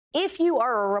If you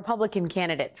are a Republican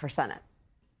candidate for Senate,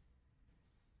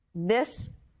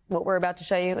 what we're about to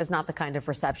show you, is not the kind of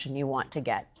reception you want to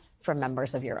get from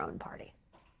members of your own party.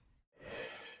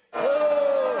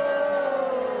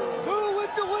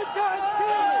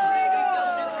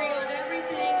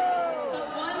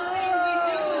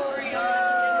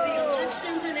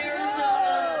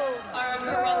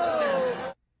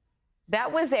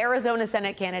 That was Arizona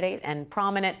Senate candidate and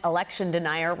prominent election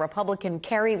denier Republican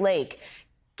Kari Lake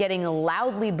getting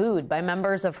loudly booed by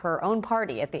members of her own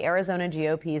party at the Arizona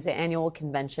GOP's annual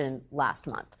convention last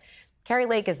month. Kari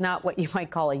Lake is not what you might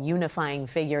call a unifying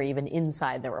figure even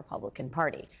inside the Republican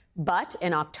Party. But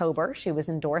in October, she was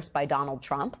endorsed by Donald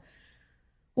Trump,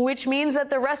 which means that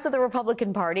the rest of the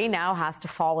Republican Party now has to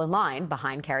fall in line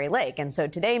behind Kari Lake. And so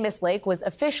today, Miss Lake was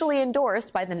officially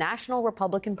endorsed by the National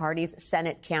Republican Party's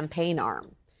Senate campaign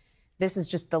arm. This is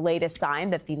just the latest sign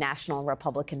that the National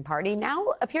Republican Party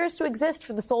now appears to exist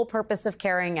for the sole purpose of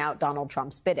carrying out Donald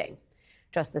Trump's bidding.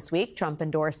 Just this week, Trump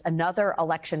endorsed another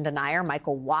election denier,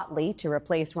 Michael Whatley, to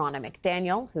replace Ronna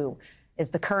McDaniel, who is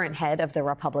the current head of the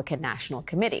Republican National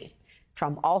Committee.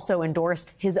 Trump also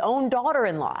endorsed his own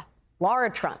daughter-in-law, Laura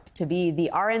Trump, to be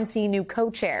the RNC new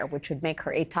co-chair, which would make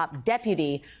her a top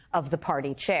deputy of the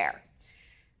party chair.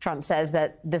 Trump says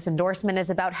that this endorsement is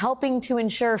about helping to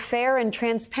ensure fair and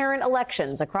transparent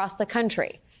elections across the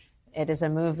country. It is a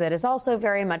move that is also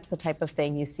very much the type of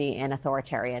thing you see in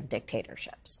authoritarian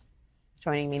dictatorships.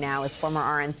 Joining me now is former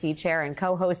RNC chair and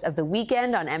co-host of The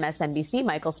Weekend on MSNBC,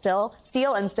 Michael Steele.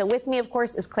 And still with me, of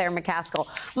course, is Claire McCaskill.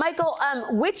 Michael,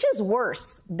 which is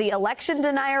worse, the election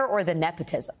denier or the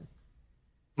nepotism?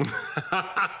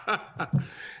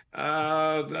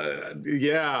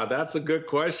 Yeah, that's a good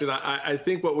question. I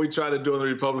think what we try to do on the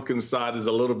Republican side is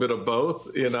a little bit of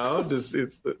both,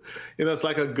 it's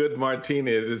like a good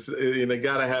martini.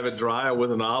 Got to have it dry or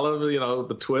with an olive,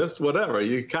 the twist, whatever.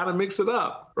 You kind of mix it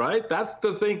up, right? That's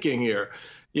the thinking here.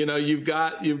 You've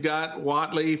got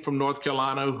Whatley from North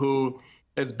Carolina, who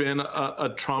has been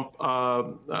a Trump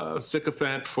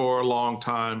sycophant for a long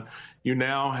time. You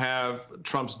now have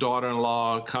Trump's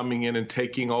daughter-in-law coming in and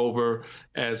taking over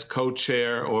as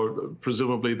co-chair, or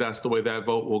presumably that's the way that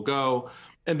vote will go.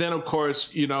 And then, of course,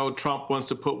 Trump wants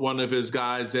to put one of his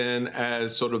guys in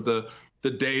as sort of the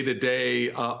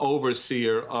day-to-day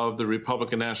overseer of the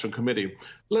Republican National Committee.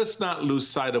 Let's not lose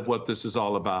sight of what this is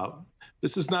all about.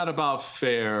 This is not about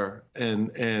fair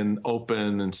and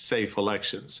open and safe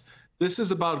elections. This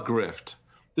is about grift.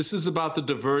 This is about the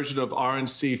diversion of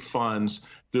RNC funds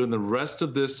during the rest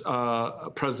of this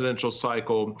presidential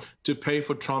cycle to pay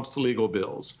for Trump's legal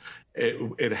bills.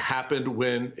 It happened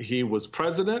when he was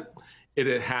president. It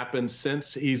had happened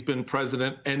since he's been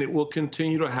president, and it will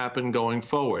continue to happen going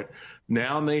forward.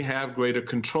 Now they have greater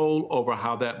control over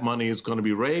how that money is going to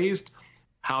be raised,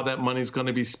 how that money is going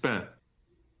to be spent.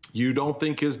 You don't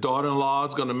think his daughter-in-law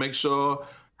is going to make sure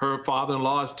her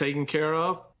father-in-law is taken care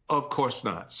of? Of course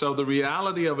not. So the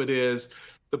reality of it is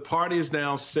the party has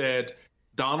now said,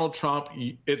 Donald Trump,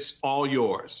 it's all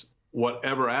yours.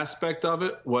 Whatever aspect of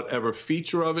it, whatever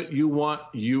feature of it you want,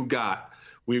 you got.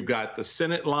 We've got the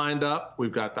Senate lined up.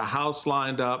 We've got the House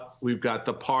lined up. We've got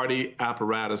the party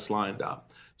apparatus lined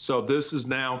up. So this is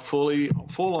now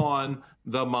full on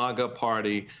the MAGA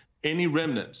party. Any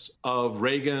remnants of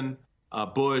Reagan,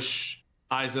 Bush,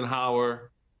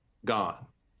 Eisenhower, gone.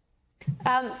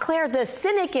 Claire, the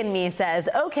cynic in me says,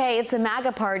 okay, it's a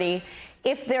MAGA party.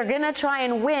 If they're going to try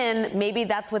and win, maybe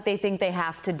that's what they think they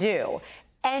have to do.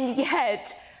 And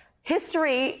yet,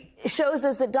 history shows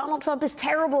us that Donald Trump is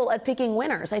terrible at picking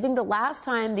winners. I think the last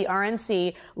time the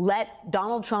RNC let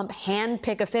Donald Trump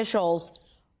handpick officials,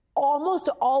 almost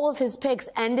all of his picks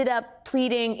ended up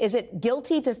pleading, is it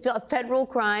guilty to federal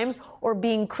crimes or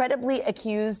being credibly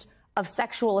accused of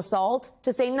sexual assault,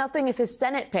 to say nothing of his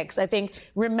Senate picks. I think,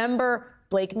 remember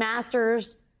Blake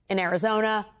Masters in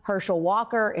Arizona, Herschel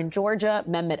Walker in Georgia,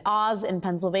 Mehmet Oz in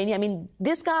Pennsylvania. I mean,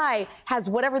 this guy has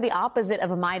whatever the opposite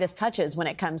of a Midas touches when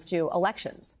it comes to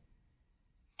elections.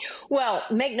 Well,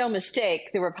 make no mistake,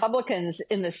 the Republicans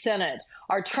in the Senate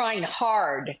are trying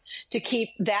hard to keep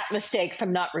that mistake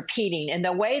from not repeating. And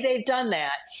the way they've done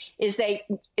that is they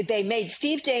made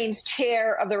Steve Daines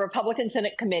chair of the Republican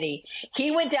Senate Committee. He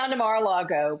went down to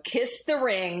Mar-a-Lago, kissed the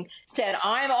ring, said,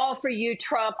 I'm all for you,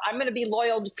 Trump. I'm going to be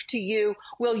loyal to you.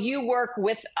 Will you work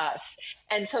with us?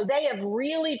 And so they have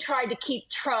really tried to keep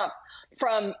Trump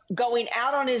from going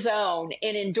out on his own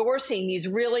and endorsing these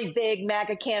really big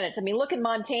MAGA candidates. I mean, look at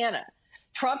Montana.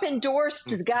 Trump endorsed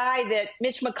the guy that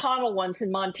Mitch McConnell wants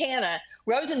in Montana,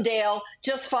 Rosendale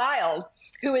just filed,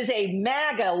 who is a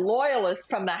MAGA loyalist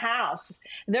from the House.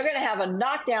 And they're going to have a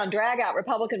knockdown, drag-out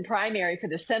Republican primary for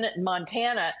the Senate in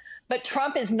Montana. But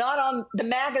Trump is not on the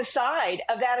MAGA side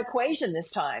of that equation this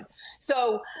time.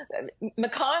 So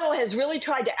McConnell has really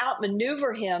tried to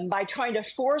outmaneuver him by trying to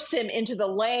force him into the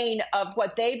lane of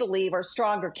what they believe are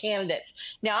stronger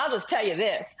candidates. Now, I'll just tell you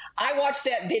this. I watched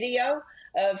that video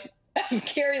of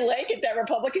Kari Lake at that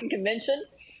Republican convention,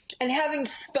 and having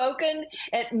spoken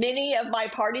at many of my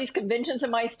party's conventions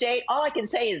in my state, all I can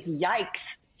say is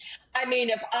yikes. I mean,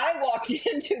 if I walked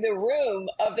into the room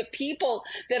of the people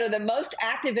that are the most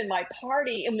active in my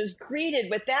party and was greeted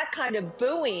with that kind of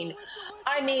booing,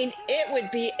 I mean, it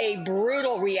would be a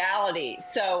brutal reality.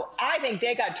 So I think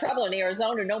they got trouble in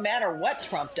Arizona no matter what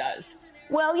Trump does.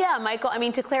 Well, yeah, Michael, I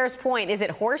mean, to Claire's point, is it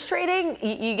horse trading?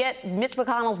 You get Mitch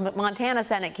McConnell's Montana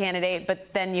Senate candidate,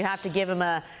 but then you have to give him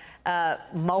a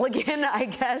mulligan, I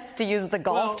guess, to use the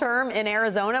golf term, in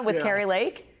Arizona with Kari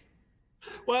Lake?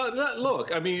 Well,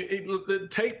 look, I mean,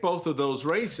 take both of those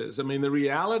races. I mean, the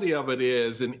reality of it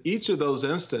is, in each of those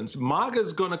instances, MAGA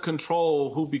is going to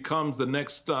control who becomes the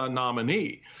next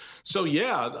nominee. So,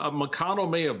 yeah, McConnell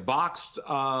may have boxed,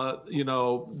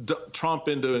 Trump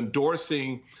into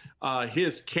endorsing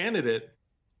his candidate.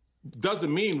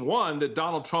 Doesn't mean, one, that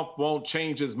Donald Trump won't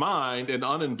change his mind and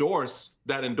unendorse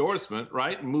that endorsement,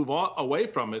 right, and move on away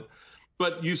from it.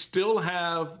 But you still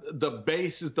have the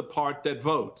base is the part that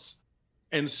votes.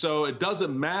 And so it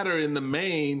doesn't matter in the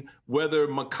main whether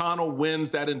McConnell wins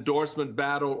that endorsement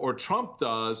battle or Trump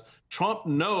does. Trump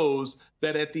knows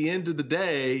that at the end of the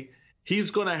day,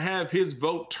 he's going to have his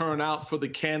vote turn out for the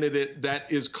candidate that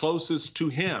is closest to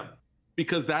him,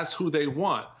 because that's who they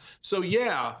want. So,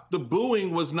 yeah, the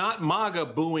booing was not MAGA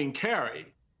booing Kari.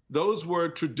 Those were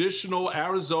traditional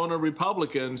Arizona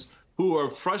Republicans who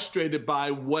are frustrated by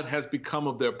what has become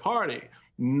of their party,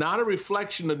 not a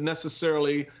reflection of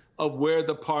necessarily of where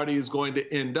the party is going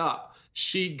to end up.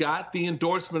 She got the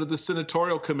endorsement of the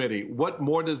senatorial committee. What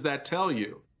more does that tell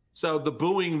you? So the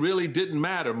booing really didn't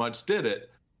matter much, did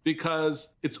it? Because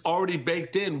it's already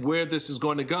baked in where this is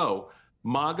going to go.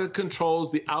 MAGA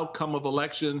controls the outcome of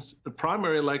elections, the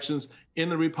primary elections in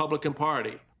the Republican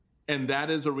Party. And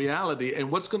that is a reality. And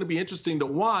what's going to be interesting to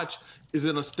watch is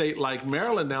in a state like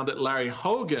Maryland, now that Larry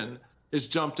Hogan has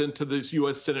jumped into this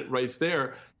U.S. Senate race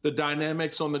there, the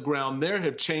dynamics on the ground there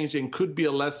have changed and could be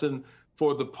a lesson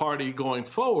for the party going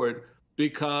forward,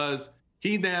 because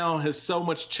he now has so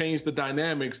much changed the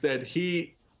dynamics that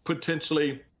he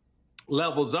potentially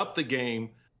levels up the game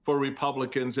for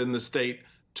Republicans in the state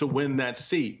to win that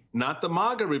seat. Not the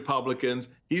MAGA Republicans.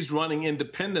 He's running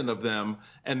independent of them,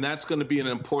 and that's going to be an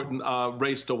important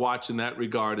race to watch in that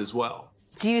regard as well.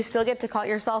 Do you still get to call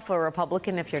yourself a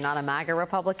Republican if you're not a MAGA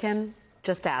Republican?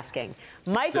 Just asking.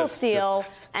 Michael Steele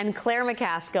and Claire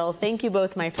McCaskill, thank you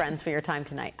both, my friends, for your time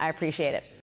tonight. I appreciate it.